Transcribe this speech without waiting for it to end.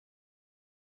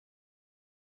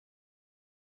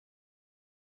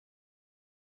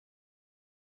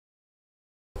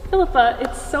Philippa,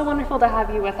 it's so wonderful to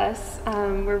have you with us.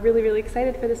 We're really, really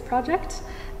excited for this project.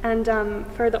 And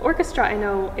for the orchestra, I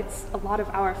know it's a lot of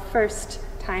our first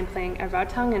time playing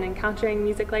Erwartung and encountering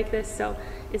music like this. So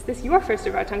is this your first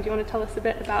Erwartung? Do you want to tell us a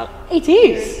bit about it?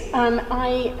 Is.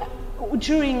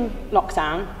 During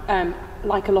lockdown,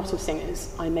 like a lot of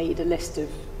singers, I made a list of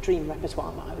dream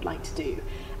repertoire that I would like to do.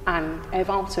 And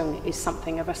Erwartung is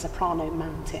something of a soprano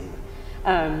mountain.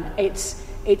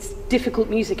 It's difficult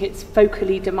music, it's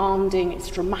vocally demanding, it's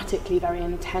dramatically very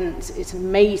intense, it's an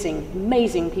amazing,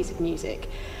 amazing piece of music.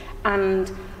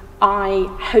 And I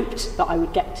hoped that I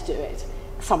would get to do it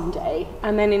someday.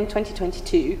 And then in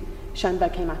 2022,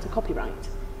 Schoenberg came out of copyright.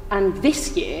 And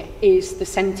this year is the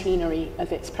centenary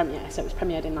of its premiere, so it was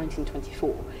premiered in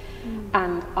 1924.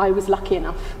 And I was lucky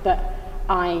enough that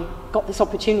I got this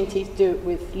opportunity to do it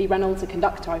with Lee Reynolds, a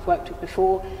conductor I've worked with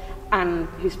before, and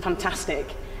who's fantastic,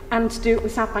 and to do it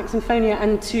with South Bank Sinfonia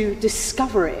and to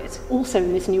discover it also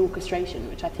in this new orchestration,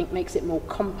 which I think makes it more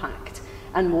compact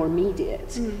and more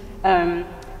immediate,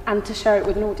 and to share it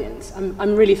with an audience.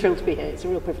 I'm really thrilled to be here. It's a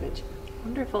real privilege.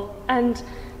 Wonderful. And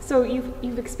so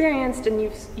you've experienced and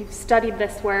you've studied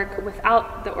this work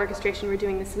without the orchestration we're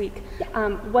doing this week. Yeah.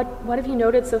 What have you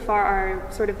noted so far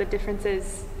are sort of the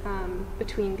differences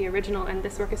between the original and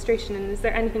this orchestration, and is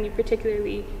there anything you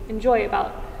particularly enjoy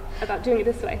about doing it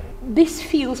this way? This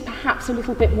feels perhaps a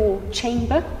little bit more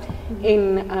chamber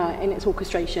in its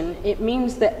orchestration. It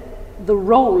means that the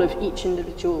role of each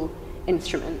individual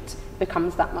instrument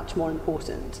becomes that much more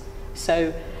important.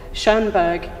 So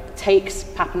Schoenberg takes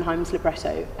Pappenheim's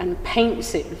libretto and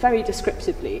paints it very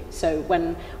descriptively. So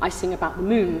when I sing about the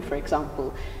moon, for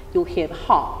example, you'll hear the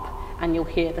harp and you'll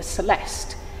hear the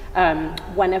cellist.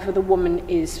 Whenever the woman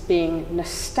is being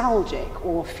nostalgic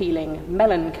or feeling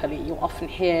melancholy, you'll often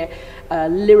hear a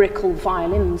lyrical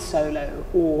violin solo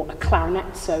or a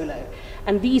clarinet solo.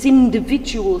 And these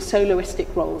individual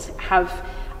soloistic roles have,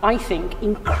 I think,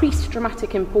 increased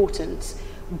dramatic importance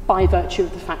by virtue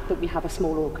of the fact that we have a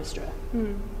small orchestra.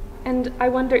 And I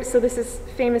wonder, so this is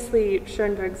famously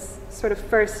Schoenberg's sort of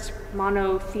first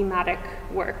monothematic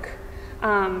work.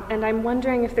 And I'm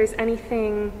wondering if there's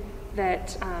anything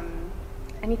that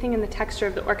anything in the texture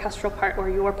of the orchestral part or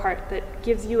your part that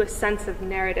gives you a sense of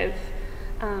narrative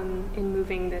in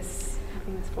moving this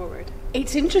forward.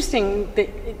 It's interesting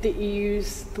that you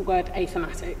use the word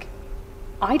athematic.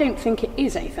 I don't think it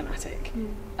is athematic.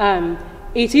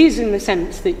 It is in the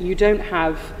sense that you don't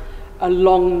have a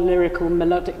long lyrical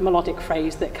melodic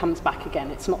phrase that comes back again.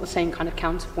 It's not the same kind of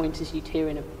counterpoint as you'd hear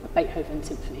in a Beethoven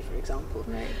symphony, for example.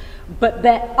 Right. But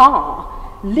there are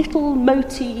little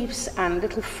motifs and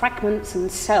little fragments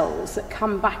and cells that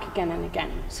come back again and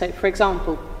again. So, for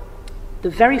example, the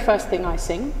very first thing I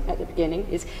sing at the beginning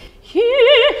is "Hier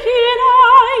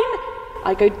hinein."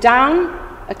 I go down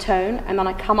a tone and then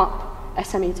I come up a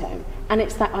semitone, and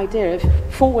it's that idea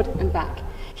of forward and back.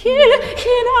 Hier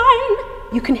hinein.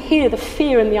 You can hear the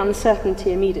fear and the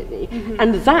uncertainty immediately,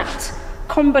 and that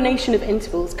combination of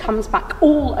intervals comes back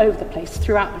all over the place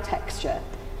throughout the texture.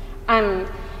 And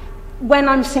when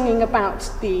I'm singing about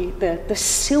the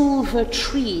silver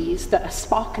trees that are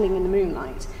sparkling in the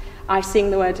moonlight, I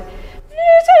sing the word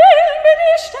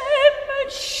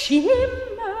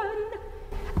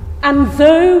and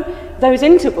though those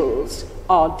intervals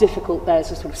are difficult, there's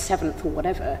a sort of seventh or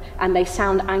whatever, and they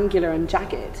sound angular and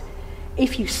jagged,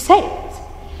 if you say it,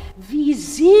 wie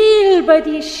silber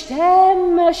die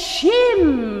Stämme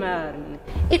schimmern,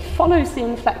 it follows the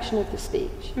inflection of the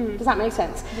speech. Does that make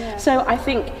sense? Yeah. So I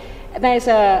think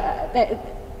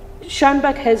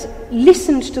Schoenberg has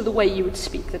listened to the way you would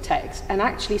speak the text and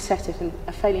actually set it in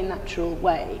a fairly natural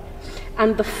way.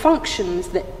 And the functions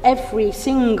that every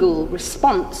single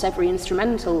response, every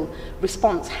instrumental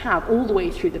response have all the way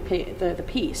through the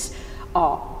piece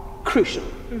are crucial.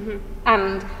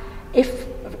 And if,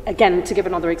 again, to give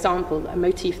another example, a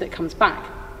motif that comes back,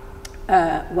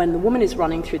 when the woman is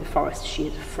running through the forest, she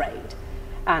is afraid,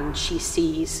 and she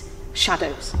sees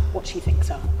shadows, what she thinks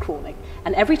are crawling.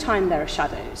 And every time there are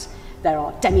shadows, there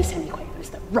are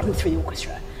demi-semiquavers that run through the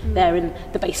orchestra. They're in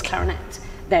the bass clarinet.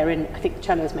 They're in, I think the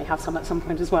cellos may have some at some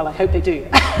point as well, I hope they do.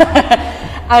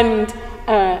 And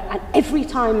every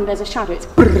time there's a shadow, it's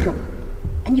brrrr,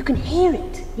 and you can hear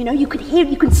it, you can hear it,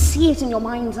 you can see it in your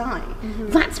mind's eye.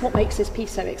 That's what makes this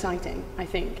piece so exciting, I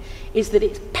think, is that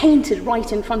it's painted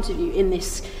right in front of you in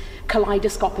this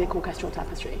kaleidoscopic orchestral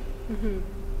tapestry.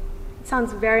 It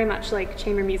sounds very much like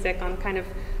chamber music on kind of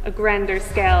a grander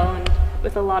scale and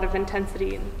with a lot of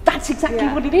intensity. That's exactly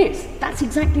what it is. That's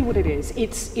exactly what it is.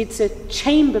 It's a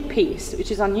chamber piece,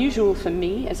 which is unusual for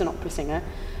me as an opera singer.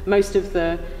 Most of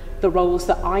the roles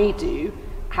that I do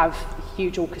have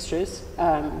huge orchestras.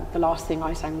 The last thing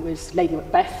I sang was Lady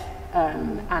Macbeth,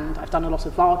 and I've done a lot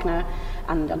of Wagner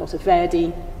and a lot of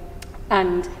Verdi,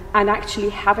 and actually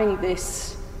having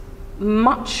this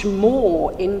much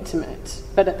more intimate,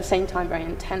 but at the same time very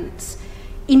intense,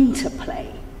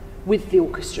 interplay with the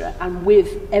orchestra and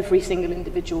with every single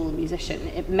individual musician.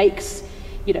 It makes,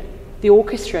 the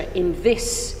orchestra in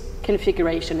this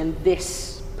configuration and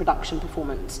this production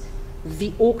performance,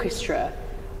 the orchestra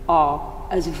are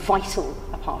as vital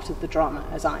a part of the drama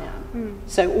as I am.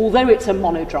 So although it's a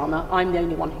monodrama, I'm the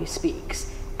only one who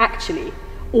speaks. Actually,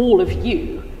 all of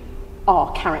you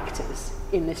are characters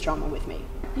in this drama with me.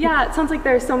 Yeah, it sounds like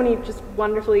there are so many just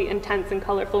wonderfully intense and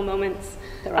colorful moments.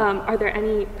 Are there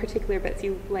any particular bits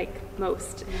you like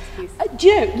most in this piece?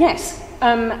 Yes.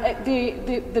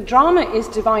 The drama is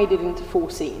divided into 4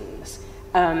 scenes,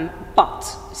 but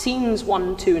scenes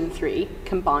 1, 2, and 3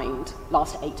 combined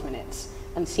last 8 minutes,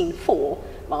 and scene 4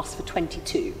 lasts for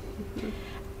 22.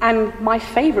 And my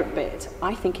favourite bit,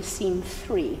 I think, is scene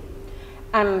 3.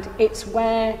 And it's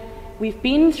where we've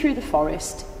been through the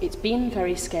forest, it's been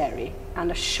very scary, and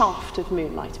a shaft of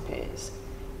moonlight appears.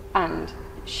 And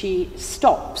she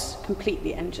stops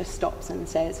completely and just stops and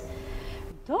says,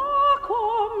 "Da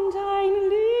kommt ein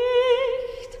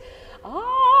Licht,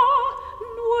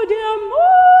 nur der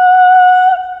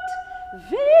Mond,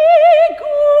 wie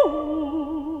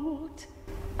gut."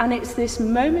 And it's this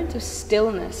moment of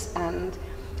stillness and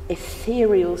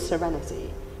ethereal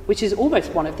serenity, which is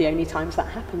almost one of the only times that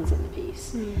happens in the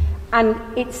piece. And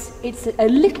it's a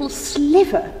little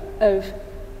sliver of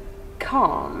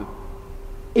calm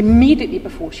immediately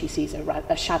before she sees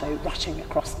a shadow rushing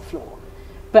across the floor.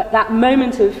 But that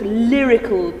moment of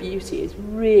lyrical beauty is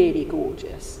really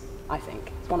gorgeous, I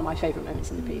think. It's one of my favourite moments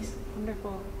in the piece.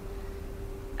 Wonderful.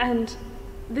 And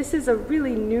this is a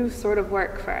really new sort of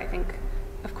work for, I think,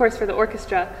 of course, for the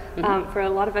orchestra, for a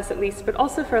lot of us at least, but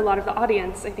also for a lot of the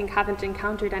audience, I think, haven't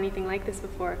encountered anything like this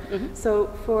before. So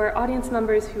for audience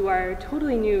members who are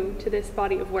totally new to this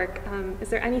body of work, is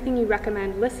there anything you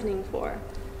recommend listening for?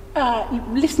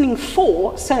 Listening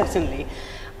for, certainly.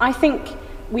 I think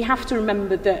we have to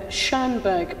remember that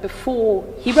Schoenberg, before,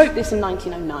 he wrote this in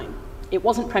 1909. It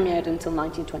wasn't premiered until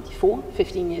 1924,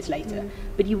 15 years later,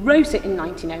 but he wrote it in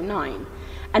 1909.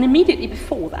 And immediately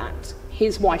before that,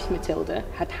 his wife Matilda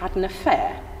had had an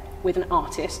affair with an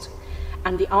artist,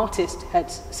 and the artist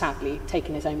had sadly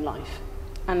taken his own life.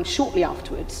 And shortly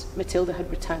afterwards, Matilda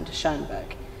had returned to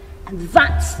Schoenberg. And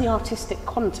that's the artistic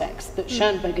context that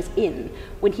Schoenberg is in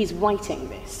when he's writing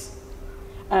this.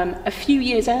 A few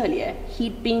years earlier,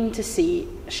 he'd been to see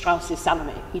Strauss's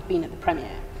Salome. He'd been at the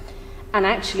premiere. And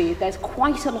actually, there's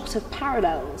quite a lot of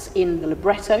parallels in the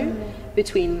libretto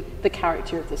between the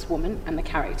character of this woman and the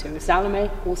character of Salome,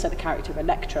 also the character of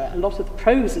Electra. A lot of the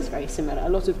prose is very similar. A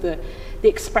lot of the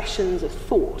expressions of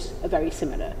thought are very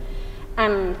similar.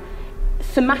 And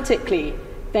thematically,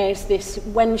 there's this,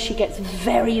 when she gets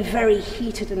very, very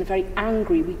heated and very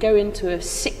angry, we go into a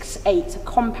 6/8, a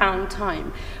compound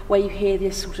time, where you hear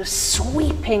this sort of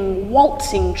sweeping,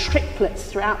 waltzing triplets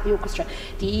throughout the orchestra,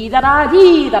 dee-da-da,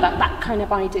 dee-da-da, that kind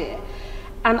of idea.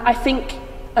 And I think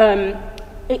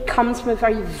it comes from a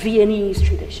very Viennese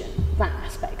tradition, that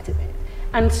aspect of it.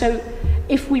 And so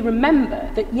if we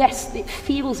remember that, yes, it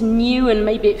feels new and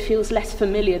maybe it feels less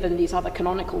familiar than these other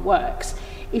canonical works,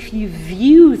 if you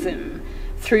view them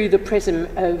through the prism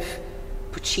of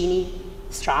Puccini,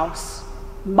 Strauss,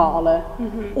 Mahler,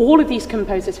 all of these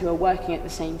composers who are working at the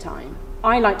same time,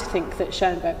 I like to think that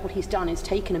Schoenberg, what he's done is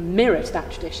taken a mirror to that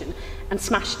tradition and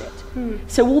smashed it.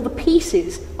 So all the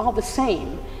pieces are the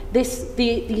same.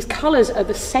 These colours are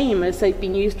the same as they've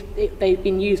been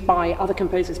used by other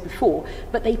composers before,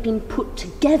 but they've been put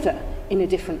together in a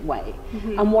different way.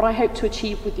 And what I hope to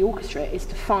achieve with the orchestra is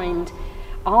to find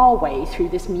our way through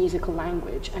this musical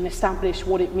language and establish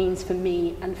what it means for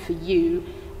me and for you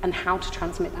and how to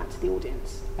transmit that to the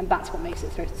audience. And that's what makes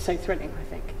it so thrilling, I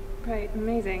think. Right,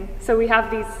 amazing. So we have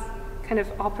these kind of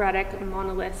operatic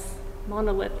monoliths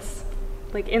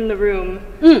like in the room,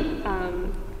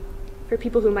 for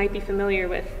people who might be familiar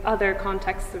with other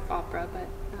contexts of opera, but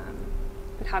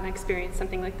haven't experienced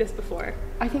something like this before.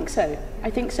 I think so.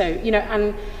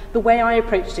 And the way I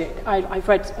approached it, I've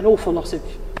read an awful lot of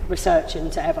research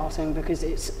into Erwartung because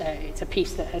it's a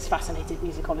piece that has fascinated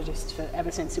musicologists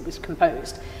ever since it was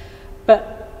composed.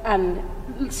 And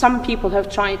some people have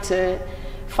tried to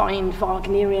find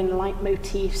Wagnerian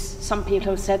leitmotifs. Some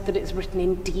people have said that it's written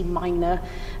in D minor,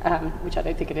 which I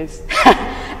don't think it is.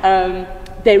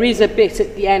 There is a bit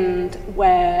at the end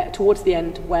towards the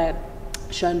end, where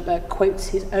Schoenberg quotes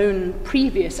his own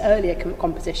earlier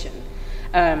composition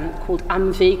called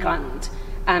Am Wegrand,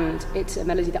 And it's a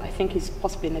melody that I think is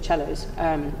possibly in the cellos,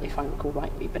 if I recall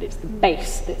rightly, but it's the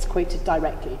bass that's quoted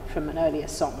directly from an earlier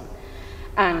song.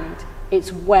 And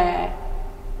it's where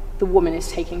the woman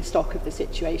is taking stock of the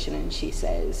situation, and she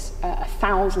says,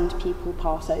 1,000 people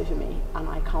pass over me and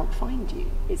I can't find you.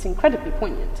 It's incredibly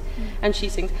poignant. And she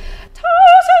sings, 1,000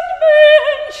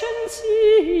 Menschen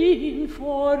ziehen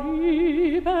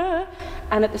vorüber.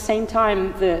 And at the same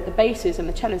time, the basses and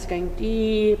the cellos are going,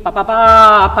 dee, ba ba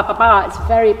ba, ba ba ba. It's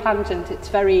very pungent, it's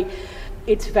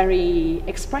very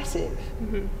expressive.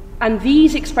 And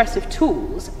these expressive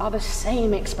tools are the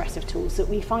same expressive tools that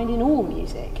we find in all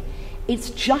music.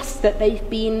 It's just that they've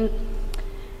been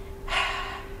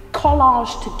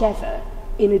collaged together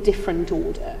in a different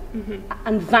order.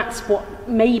 And that's what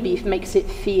maybe makes it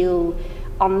feel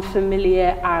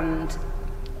unfamiliar and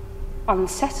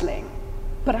unsettling.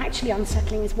 But actually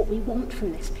unsettling is what we want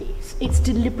from this piece. It's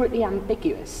deliberately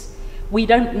ambiguous. We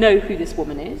don't know who this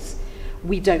woman is.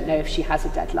 We don't know if she has a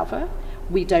dead lover.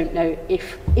 We don't know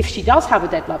if she does have a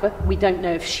dead lover, we don't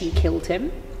know if she killed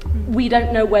him. We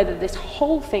don't know whether this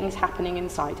whole thing's happening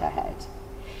inside her head.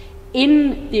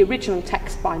 In the original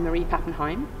text by Marie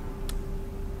Pappenheim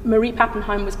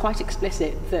was quite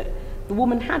explicit that the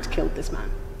woman had killed this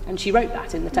man, and she wrote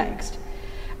that in the text.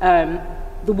 The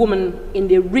woman in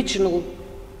the original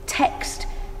text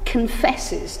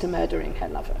confesses to murdering her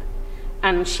lover,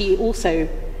 and she also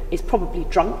is probably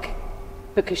drunk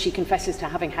because she confesses to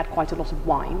having had quite a lot of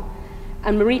wine.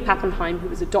 And Marie Pappenheim, who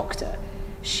was a doctor,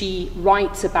 she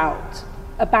writes about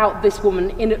this woman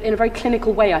in a very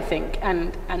clinical way, I think,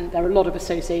 and there are a lot of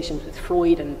associations with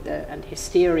Freud and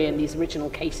hysteria and these original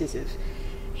cases of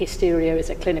hysteria as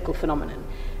a clinical phenomenon.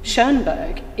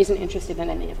 Schoenberg isn't interested in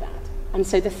any of that. And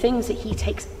so the things that he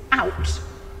takes out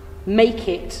make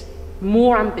it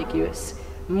more ambiguous,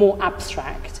 more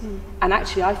abstract, and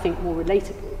actually, I think, more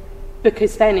relatable.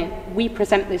 Because then we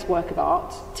present this work of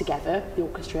art together, the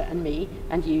orchestra and me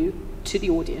and you, to the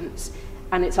audience,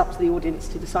 and it's up to the audience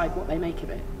to decide what they make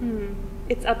of it.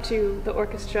 It's up to the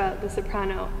orchestra, the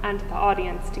soprano, and the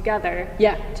audience together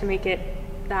to make it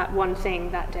that one thing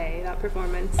that day, that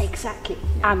performance. Exactly.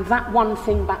 Yeah. And that one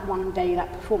thing, that one day,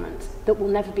 that performance, that will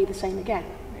never be the same again.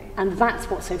 Right. And that's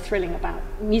what's so thrilling about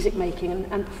music making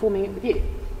and performing it with you.